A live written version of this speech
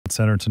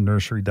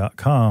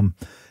CentretonNursery.com.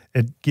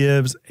 It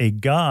gives a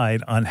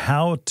guide on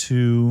how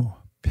to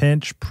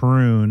pinch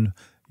prune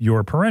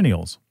your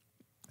perennials.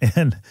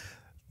 And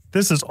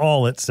this is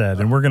all it said,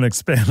 and we're going to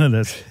expand on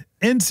this.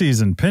 In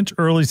season, pinch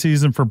early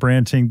season for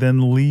branching,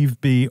 then leave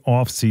be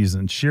off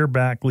season. Shear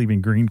back,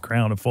 leaving green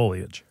crown of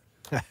foliage.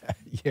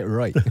 Yeah,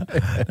 right.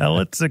 Now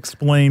let's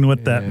explain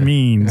what that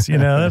means. You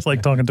know, that's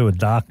like talking to a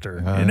doctor.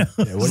 You know,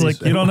 it's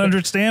like, you don't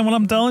understand what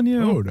I'm telling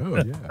you? Oh, no,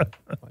 yeah.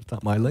 That's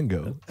not my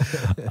lingo.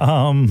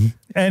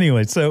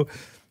 Anyway, so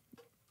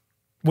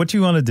what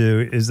you want to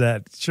do is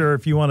that, sure,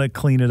 if you want to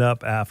clean it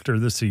up after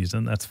the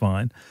season, that's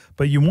fine.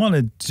 But you want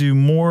to do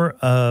more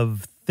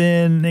of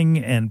thinning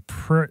and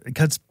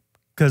because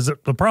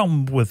the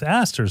problem with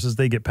asters is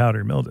they get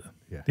powdery mildew.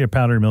 Yeah. They get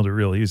powdery mildew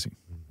real easy.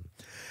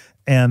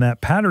 And that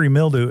powdery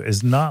mildew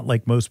is not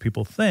like most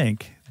people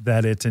think,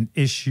 that it's an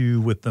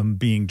issue with them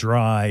being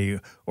dry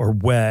or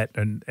wet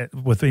and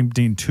with them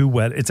being too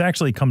wet. It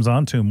actually comes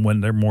onto them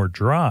when they're more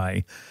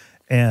dry,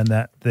 and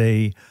that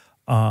they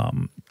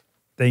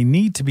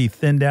need to be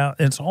thinned out.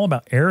 And it's all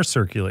about air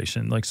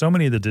circulation. Like so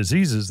many of the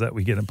diseases that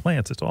we get in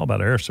plants, it's all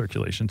about air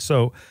circulation.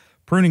 So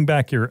pruning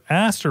back your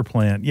aster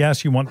plant,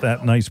 yes, you want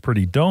that nice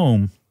pretty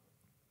dome,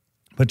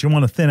 but you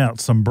want to thin out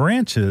some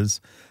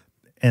branches,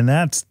 and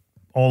that's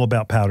all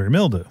about powdery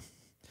mildew.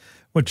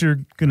 What you're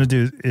going to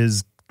do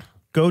is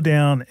go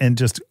down and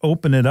just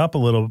open it up a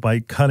little by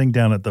cutting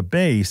down at the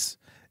base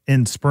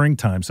in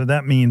springtime. So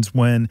that means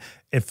when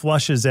it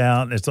flushes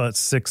out, it's like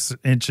 6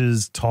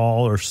 inches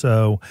tall or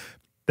so,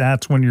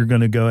 that's when you're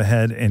going to go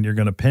ahead and you're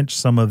going to pinch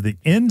some of the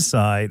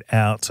inside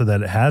out so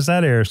that it has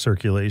that air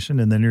circulation,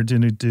 and then you're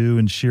going to do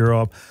and shear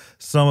off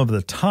some of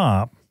the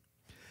top.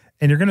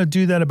 And you're going to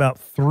do that about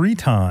 3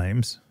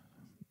 times.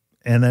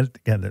 And then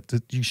again,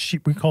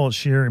 we call it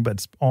shearing,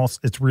 but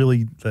it's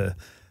really the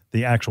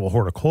actual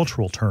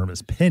horticultural term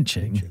is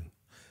pinching.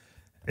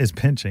 Is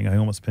pinching. I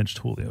almost pinched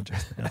Julio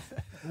just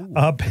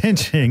now.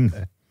 Pinching.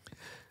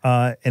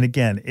 And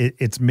again,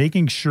 it's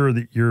making sure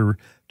that you're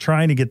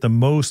trying to get the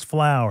most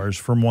flowers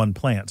from one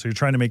plant. So you're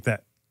trying to make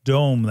that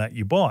dome that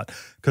you bought.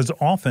 Because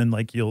often,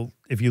 like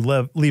if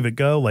you leave it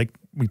go, like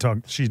we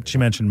talked, she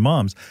mentioned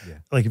mums. Yeah.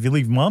 Like if you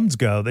leave mums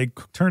go, they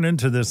turn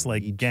into this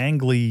like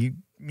gangly.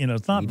 You know,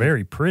 it's not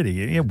very pretty.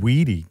 Yeah,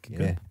 weedy.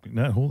 Yeah.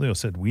 No, Julio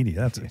said weedy.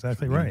 That's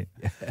exactly right.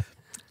 Yeah.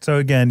 So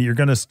again, you're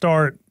going to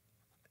start,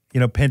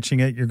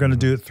 pinching it. You're going to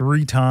do it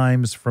 3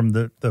 times from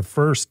the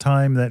first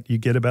time that you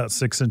get about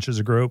 6 inches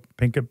of growth.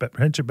 Pinch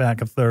it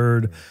back a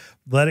third.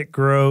 Let it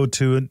grow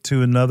to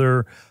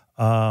another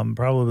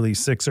probably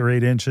 6 or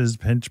 8 inches.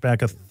 Pinch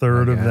back a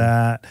third of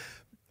that.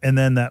 And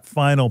then that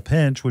final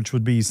pinch, which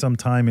would be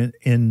sometime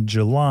in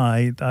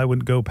July, I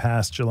wouldn't go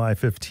past July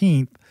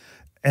 15th.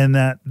 And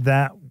that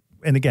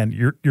and again,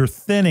 you're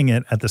thinning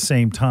it at the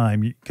same time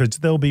because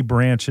there'll be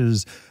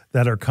branches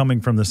that are coming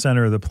from the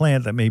center of the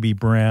plant that may be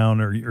brown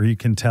or you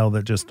can tell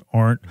that just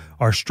are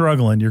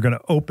struggling. You're going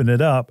to open it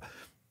up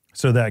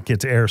so that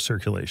gets air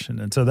circulation.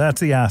 And so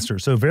that's the aster.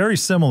 So very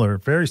similar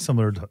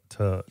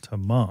to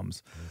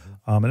mums.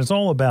 And it's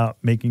all about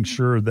making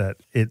sure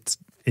that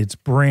it's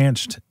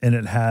branched and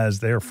it has,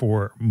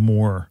 therefore,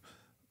 more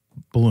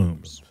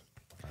blooms.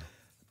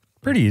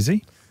 Pretty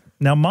easy.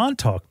 Now,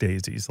 Montauk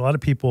daisies, a lot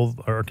of people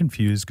are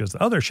confused because,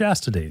 they're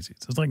Shasta daisies.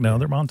 It's like, no,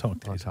 they're Montauk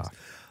daisies.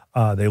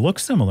 They look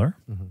similar.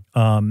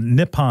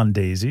 Nippon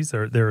daisies,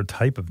 they're a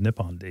type of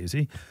Nippon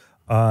daisy.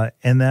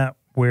 And that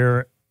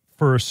where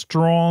for a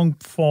strong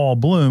fall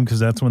bloom, because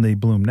that's when they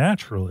bloom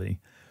naturally,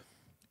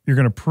 you're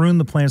going to prune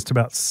the plants to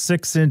about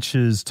 6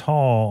 inches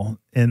tall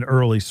in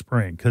early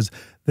spring because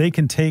they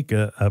can take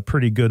a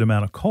pretty good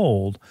amount of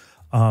cold.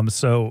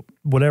 So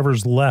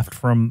whatever's left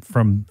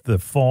from the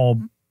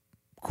fall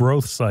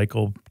growth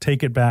cycle,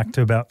 take it back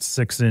to about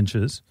 6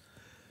 inches.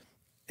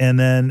 And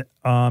then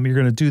you're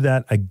going to do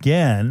that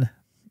again.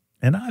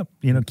 And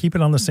keep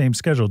it on the same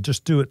schedule.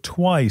 Just do it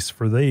twice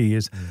for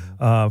these,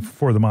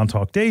 for the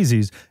Montauk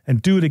daisies,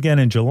 and do it again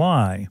in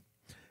July.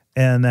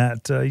 And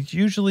that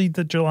usually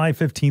the July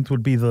 15th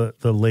would be the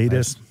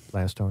latest.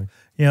 Last time.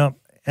 Yeah.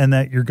 And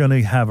that you're going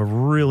to have a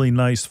really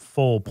nice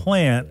full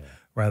plant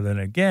rather than,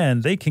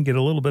 again, they can get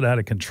a little bit out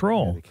of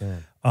control. Yeah,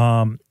 they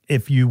can.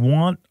 If you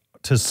want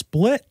to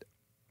split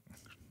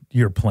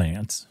your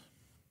plants,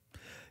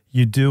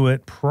 you do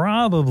it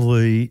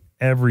probably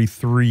every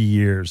 3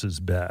 years is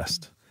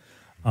best.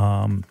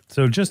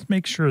 So just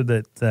make sure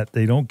that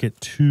they don't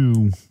get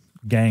too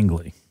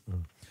gangly.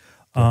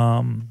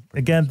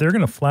 Again, they're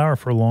going to flower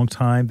for a long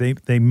time.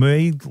 They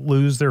may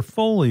lose their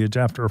foliage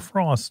after a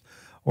frost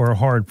or a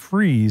hard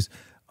freeze.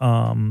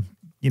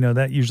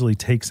 That usually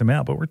takes them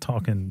out, but we're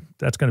talking,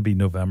 that's going to be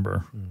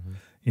November,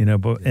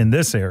 but in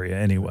this area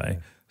anyway.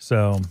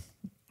 So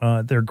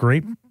they're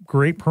great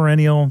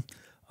perennial.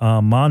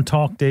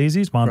 Montauk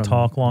daisies,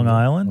 Montauk, Long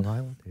Island. Long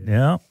Island,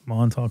 yeah,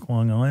 Montauk,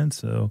 Long Island.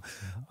 So,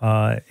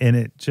 and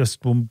it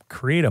just will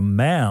create a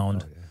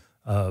mound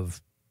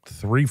of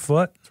 3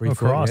 foot 3 foot,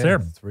 across. yeah.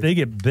 They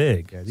get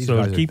big. Yeah, these So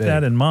guys are keep big.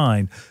 that in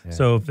mind. Yeah.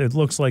 So if it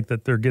looks like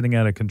that they're getting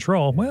out of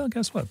control, well,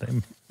 guess what?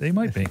 They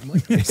might be.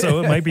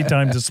 So it might be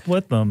time to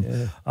split them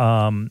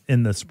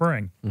in the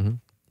spring. Mm-hmm.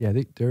 Yeah,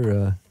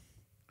 they're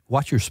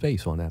watch your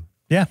space on them.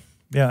 Yeah.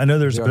 Yeah. I know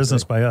there's a They're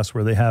business big. by us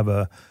where they have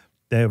a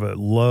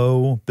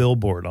low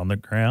billboard on the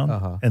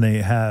ground and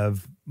they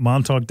have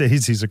Montauk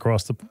Daisies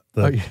across the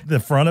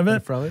front of it. In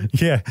front of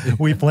it? Yeah.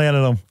 We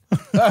planted them.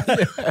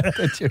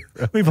 That's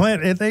right. We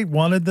planted. They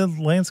wanted the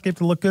landscape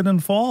to look good in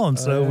fall, and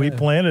so we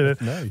planted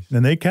it. Nice.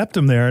 And they kept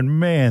them there. And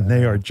man,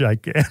 they are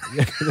gigantic.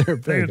 Yeah, they're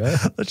big.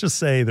 Huh? Let's just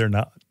say they're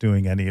not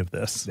doing any of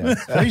this. No.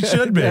 They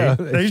should be. No,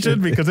 they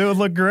should be because it would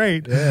look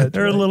great. Yeah,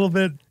 they're a little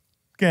bit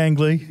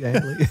gangly.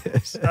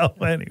 Gangly. So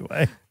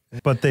anyway,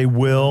 but they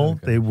will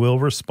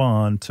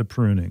respond to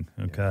pruning.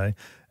 Okay.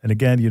 And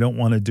again, you don't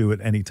want to do it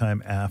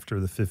anytime after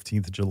the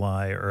 15th of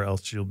July, or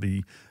else you'll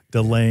be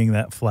delaying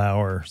that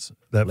flower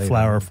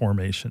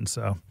formation.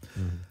 So,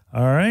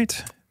 all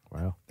right.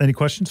 Wow. Any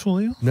questions,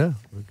 Julio? No.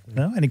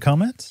 No? Any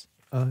comments?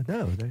 No.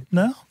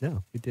 No?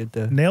 No. We did.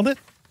 Nailed it?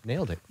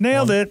 Nailed it.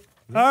 Nailed it.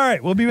 All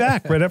right. We'll be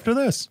back right after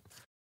this.